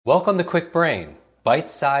Welcome to Quick Brain,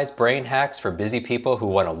 bite-sized brain hacks for busy people who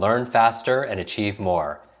want to learn faster and achieve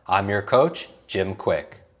more. I'm your coach, Jim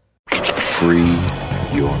Quick. Free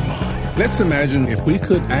your mind. Let's imagine if we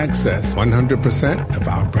could access 100% of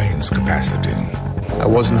our brain's capacity. I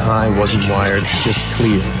wasn't high, wasn't wired, just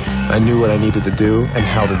clear. I knew what I needed to do and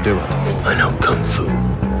how to do it. I know Kung Fu.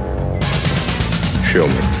 Show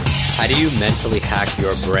me. How do you mentally hack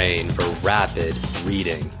your brain for rapid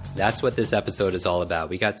reading? That's what this episode is all about.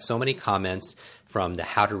 We got so many comments from the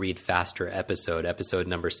How to Read Faster episode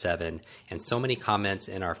number 7, and so many comments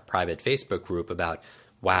in our private Facebook group about,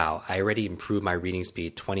 wow, I already improved my reading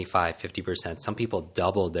speed 25, 50%. Some people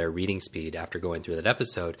doubled their reading speed after going through that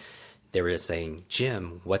episode. They were saying,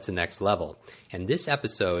 Jim, what's the next level? And this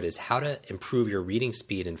episode is how to improve your reading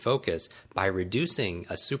speed and focus by reducing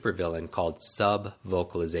a supervillain called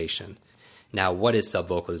subvocalization. Now, what is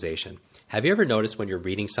subvocalization? Have you ever noticed when you're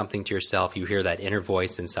reading something to yourself, you hear that inner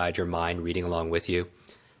voice inside your mind reading along with you?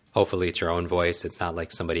 Hopefully it's your own voice. It's not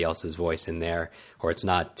like somebody else's voice in there, or it's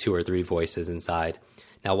not 2 or 3 voices inside.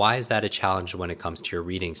 Now, why is that a challenge when it comes to your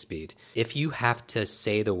reading speed? If you have to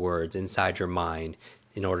say the words inside your mind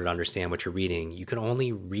in order to understand what you're reading, you can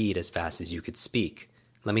only read as fast as you could speak.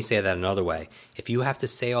 Let me say that another way. If you have to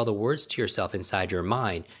say all the words to yourself inside your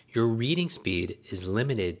mind, your reading speed is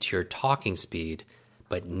limited to your talking speed,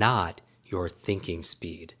 but not your thinking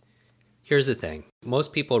speed. Here's the thing.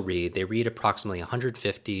 Most people they read approximately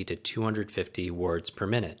 150 to 250 words per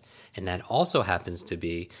minute. And that also happens to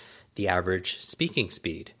be the average speaking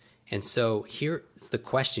speed. And so here's the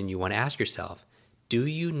question you want to ask yourself. Do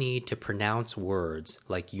you need to pronounce words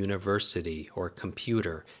like university or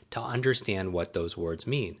computer to understand what those words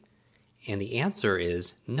mean? And the answer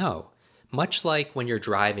is no. Much like when you're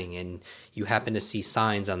driving and you happen to see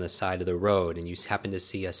signs on the side of the road and you happen to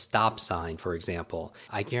see a stop sign, for example,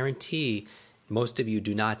 I guarantee most of you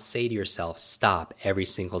do not say to yourself, stop every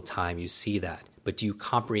single time you see that. But do you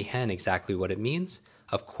comprehend exactly what it means?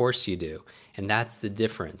 Of course you do. And that's the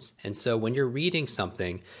difference. And so when you're reading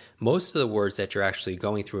something, most of the words that you're actually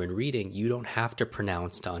going through and reading, you don't have to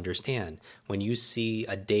pronounce to understand. When you see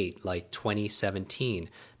a date like 2017,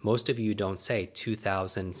 most of you don't say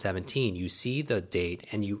 2017. You see the date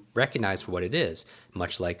and you recognize for what it is,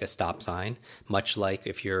 much like a stop sign, much like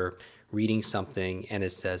if you're reading something and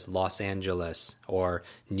it says Los Angeles or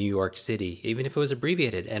New York City. Even if it was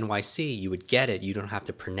abbreviated NYC, you would get it. You don't have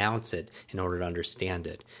to pronounce it in order to understand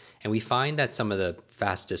it. And we find that some of the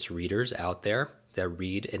fastest readers out there that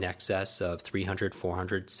read in excess of 300,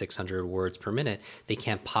 400, 600 words per minute, they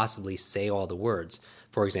can't possibly say all the words.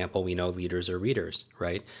 For example, we know leaders are readers,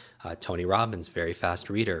 right? Tony Robbins, very fast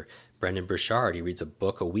reader. Brendan Burchard, he reads a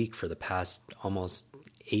book a week for the past almost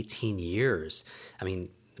 18 years. I mean,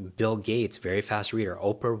 Bill Gates, very fast reader.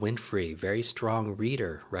 Oprah Winfrey, very strong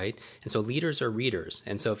reader, right? And so leaders are readers.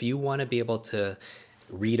 And so if you want to be able to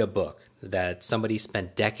read a book that somebody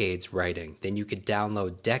spent decades writing, then you could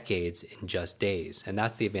download decades in just days. And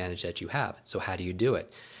that's the advantage that you have. So how do you do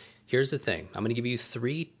it? Here's the thing. I'm going to give you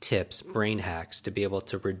 3 tips, brain hacks, to be able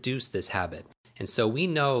to reduce this habit. And so we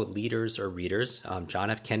know leaders are readers. John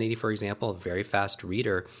F. Kennedy, for example, a very fast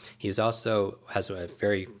reader. He also has a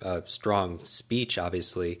very strong speech,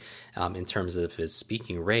 obviously, in terms of his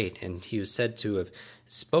speaking rate. And he was said to have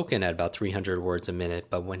spoken at about 300 words a minute.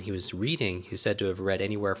 But when he was reading, he was said to have read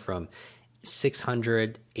anywhere from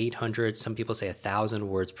 600, 800, some people say 1,000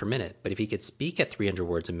 words per minute. But if he could speak at 300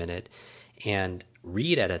 words a minute and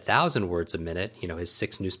read at 1,000 words a minute, his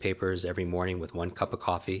 6 newspapers every morning with 1 cup of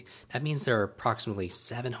coffee, that means there are approximately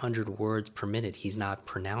 700 words per minute he's not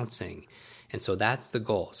pronouncing. And so that's the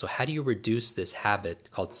goal. So how do you reduce this habit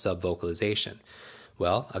called subvocalization?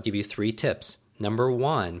 Well, I'll give you 3 tips. Number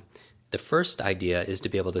 1, the first idea is to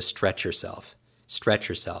be able to stretch yourself. Stretch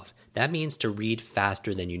yourself. That means to read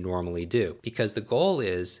faster than you normally do, because the goal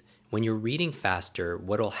is when you're reading faster,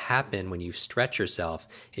 what will happen when you stretch yourself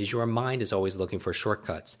is your mind is always looking for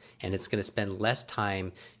shortcuts, and it's going to spend less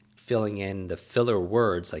time filling in the filler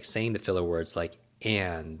words, like saying the filler words like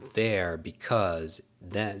and, there, because,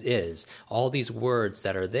 that is. All these words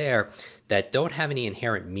that are there that don't have any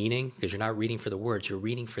inherent meaning because you're not reading for the words, you're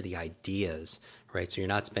reading for the ideas, right? So you're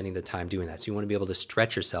not spending the time doing that. So you want to be able to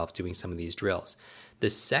stretch yourself doing some of these drills. The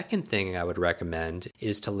second thing I would recommend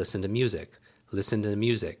is to listen to music. Listen to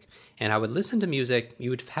music. And I would listen to music. You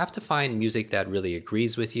would have to find music that really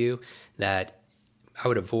agrees with you, that I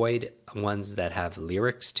would avoid ones that have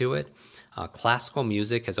lyrics to it. Classical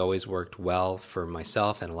music has always worked well for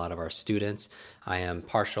myself and a lot of our students. I am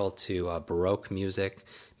partial to Baroque music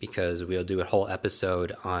because we'll do a whole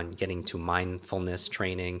episode on getting to mindfulness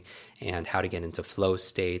training and how to get into flow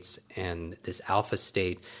states and this alpha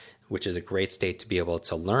state, which is a great state to be able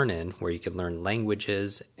to learn in, where you can learn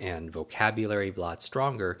languages and vocabulary a lot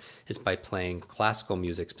stronger, is by playing classical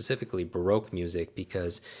music, specifically Baroque music,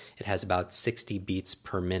 because it has about 60 beats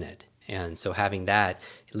per minute. And so having that,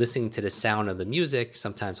 listening to the sound of the music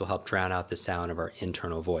sometimes will help drown out the sound of our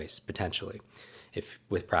internal voice, potentially, if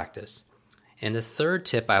with practice. And the third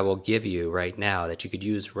tip I will give you right now that you could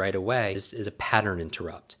use right away is a pattern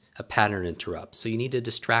interrupt. A pattern interrupt. So you need to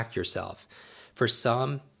distract yourself. For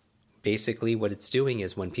some, basically what it's doing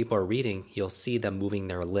is when people are reading, you'll see them moving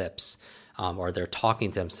their lips or they're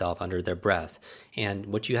talking to themselves under their breath. And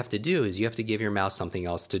what you have to do is you have to give your mouth something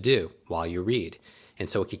else to do while you read. And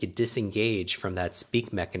so it could disengage from that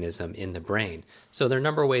speak mechanism in the brain. So there are a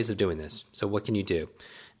number of ways of doing this. So what can you do?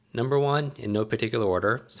 Number one, in no particular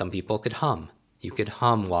order, some people could hum. You could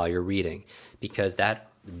hum while you're reading because that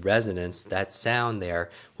resonance, that sound there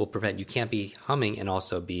will prevent, you can't be humming and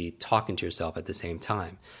also be talking to yourself at the same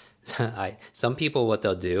time. Some people, what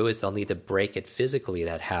they'll do is they'll need to break it physically,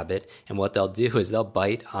 that habit, and what they'll do is they'll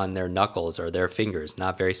bite on their knuckles or their fingers.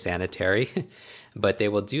 Not very sanitary, but they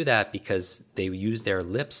will do that because they use their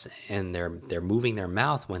lips and they're moving their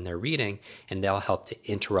mouth when they're reading, and they'll help to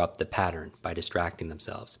interrupt the pattern by distracting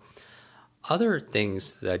themselves. Other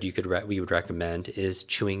things that we would recommend is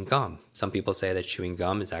chewing gum. Some people say that chewing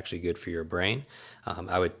gum is actually good for your brain.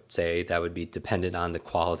 I would say that would be dependent on the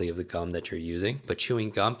quality of the gum that you're using, but chewing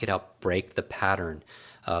gum can help break the pattern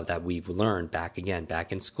that we've learned back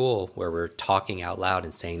in school, where we're talking out loud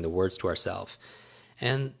and saying the words to ourselves.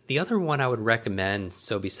 And the other one I would recommend,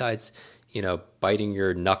 so besides biting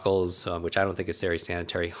your knuckles, which I don't think is very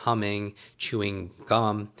sanitary, humming, chewing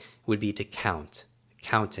gum, would be to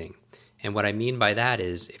counting. And what I mean by that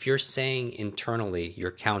is if you're saying internally,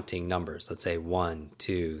 you're counting numbers, let's say 1,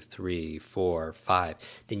 2, 3, 4, 5,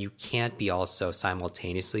 then you can't be also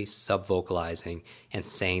simultaneously subvocalizing and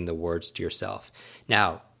saying the words to yourself.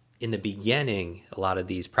 Now, in the beginning, a lot of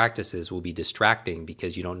these practices will be distracting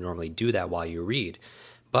because you don't normally do that while you read.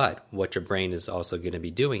 But what your brain is also going to be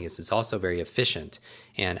doing is it's also very efficient.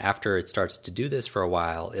 And after it starts to do this for a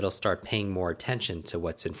while, it'll start paying more attention to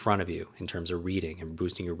what's in front of you in terms of reading and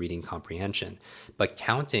boosting your reading comprehension. But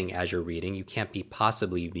counting as you're reading, you can't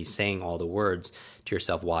possibly be saying all the words to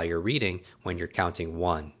yourself while you're reading when you're counting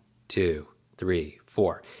 1, 2, 3,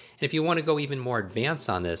 4. And if you want to go even more advanced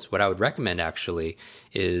on this, what I would recommend actually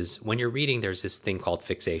is when you're reading, there's this thing called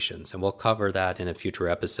fixations, and we'll cover that in a future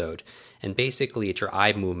episode. And basically, it's your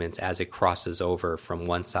eye movements as it crosses over from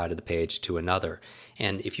one side of the page to another.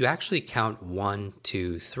 And if you actually count 1,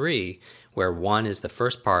 2, 3, where 1 is the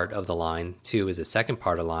first part of the line, 2 is the second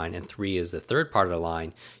part of the line, and 3 is the third part of the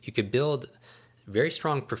line, you could build very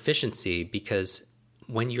strong proficiency because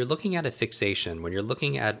when you're looking at a fixation, when you're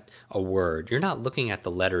looking at a word, you're not looking at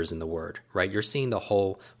the letters in the word, right? You're seeing the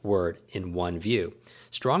whole word in one view.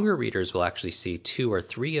 Stronger readers will actually see 2 or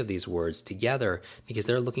 3 of these words together because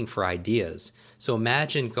they're looking for ideas. So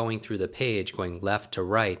imagine going through the page, going left to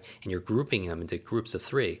right, and you're grouping them into groups of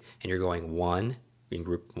 3, and you're going 1, in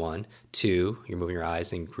group 1, 2, you're moving your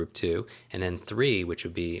eyes in group 2, and then 3, which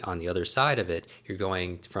would be on the other side of it, you're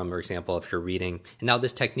going from, for example, if you're reading, and now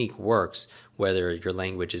this technique works whether your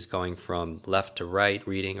language is going from left to right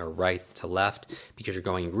reading or right to left, because you're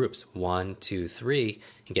going in groups, 1, 2, 3,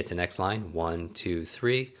 and get to the next line, 1, 2,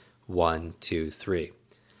 3, 1, 2, 3.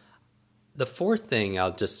 The fourth thing,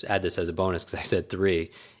 I'll just add this as a bonus because I said 3,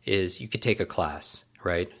 is you could take a class,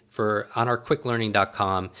 right? On our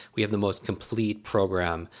quicklearning.com, we have the most complete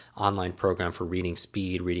online program for reading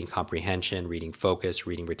speed, reading comprehension, reading focus,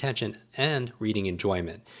 reading retention, and reading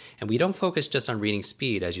enjoyment. And we don't focus just on reading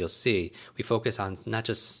speed, as you'll see. We focus on not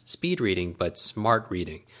just speed reading, but smart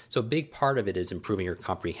reading. So a big part of it is improving your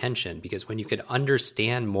comprehension, because when you can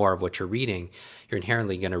understand more of what you're reading, you're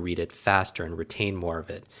inherently going to read it faster and retain more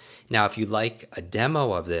of it. Now, if you'd like a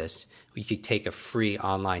demo of this, you could take a free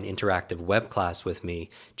online interactive web class with me.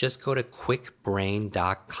 Just go to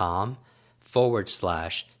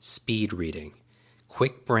quickbrain.com/speed reading.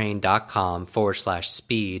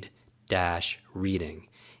 quickbrain.com/speed-reading.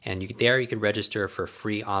 And there you could register for a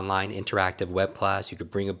free online interactive web class. You could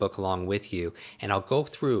bring a book along with you, and I'll go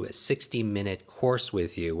through a 60-minute course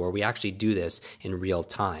with you where we actually do this in real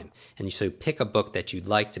time. And so you pick a book that you'd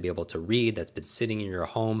like to be able to read that's been sitting in your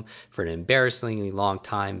home for an embarrassingly long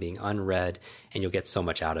time being unread, and you'll get so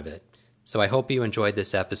much out of it. So I hope you enjoyed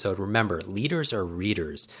this episode. Remember, leaders are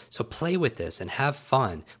readers. So play with this and have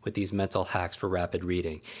fun with these mental hacks for rapid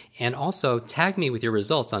reading. And also tag me with your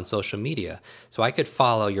results on social media so I could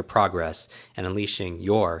follow your progress and unleashing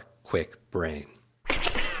your quick brain.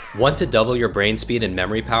 Want to double your brain speed and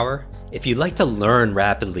memory power? If you'd like to learn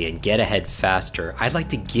rapidly and get ahead faster, I'd like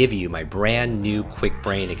to give you my brand new Quick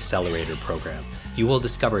Brain Accelerator program. You will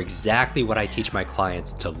discover exactly what I teach my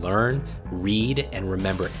clients to learn, read, and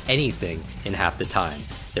remember anything in half the time.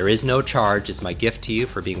 There is no charge. It's my gift to you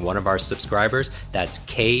for being one of our subscribers. That's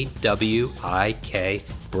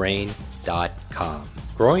kwikbrain.com.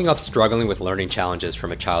 Growing up struggling with learning challenges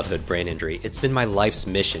from a childhood brain injury, it's been my life's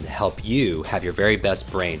mission to help you have your very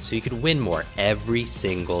best brain so you can win more every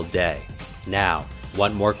single day. Now,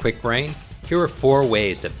 want more Quick Brain? Here are 4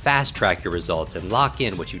 ways to fast track your results and lock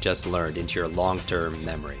in what you just learned into your long-term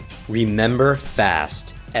memory. Remember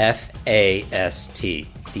FAST, F-A-S-T.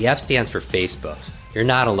 The F stands for Facebook. You're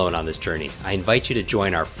not alone on this journey. I invite you to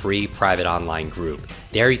join our free private online group.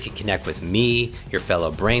 There you can connect with me, your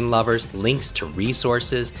fellow brain lovers, links to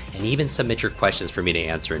resources, and even submit your questions for me to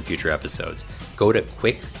answer in future episodes. Go to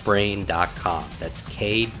kwikbrain.com. That's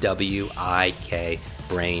K-W-I-K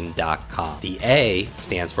brain.com. The A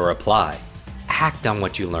stands for apply. Act on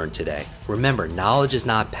what you learned today. Remember, knowledge is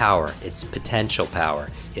not power, it's potential power.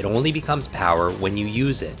 It only becomes power when you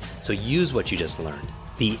use it. So use what you just learned.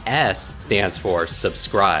 The S stands for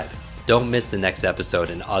subscribe. Don't miss the next episode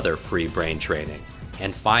and other free brain training.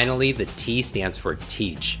 And finally, the T stands for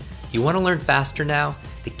teach. You want to learn faster now?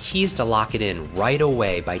 The key is to lock it in right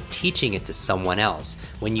away by teaching it to someone else.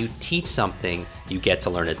 When you teach something, you get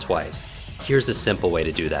to learn it twice. Here's a simple way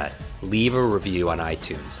to do that. Leave a review on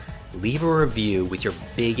iTunes. Leave a review with your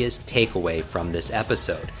biggest takeaway from this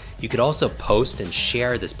episode. You could also post and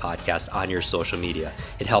share this podcast on your social media.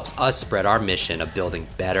 It helps us spread our mission of building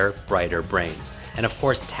better, brighter brains. And of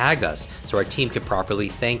course, tag us so our team can properly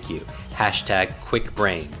thank you.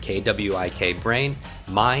 #QuickBrain, K-W-I-K brain.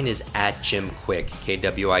 Mine is @JimQuick,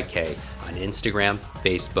 K-W-I-K, on Instagram,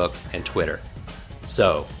 Facebook, and Twitter.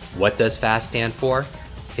 So, what does FAST stand for?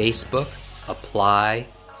 Facebook, apply,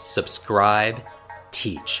 subscribe,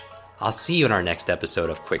 teach. I'll see you in our next episode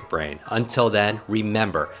of Quick Brain. Until then,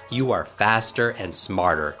 remember, you are faster and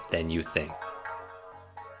smarter than you think.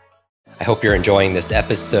 I hope you're enjoying this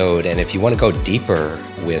episode, and if you want to go deeper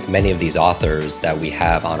with many of these authors that we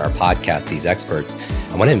have on our podcast, these experts,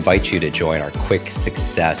 I want to invite you to join our Quick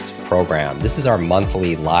Success program. This is our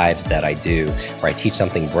monthly lives that I do, where I teach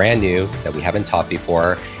something brand new that we haven't taught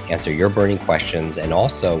before, answer your burning questions, and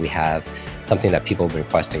also we have something that people have been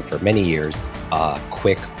requesting for many years, a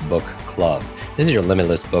Quick Book Club. This is your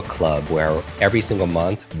limitless book club where every single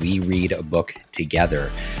month we read a book together,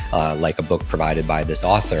 like a book provided by this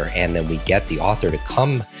author. And then we get the author to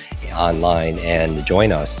come online and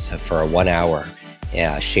join us for a 1 hour,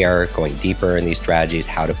 share going deeper in these strategies,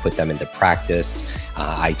 how to put them into practice.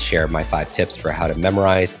 I share my 5 tips for how to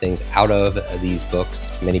memorize things out of these books.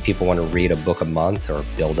 Many people want to read a book a month or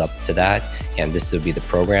build up to that, and this would be the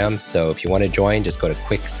program. So if you want to join, just go to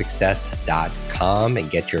quicksuccess.com and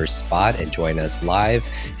get your spot and join us live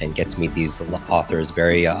and get to meet these authors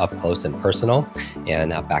very up close and personal.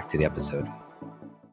 And back to the episode.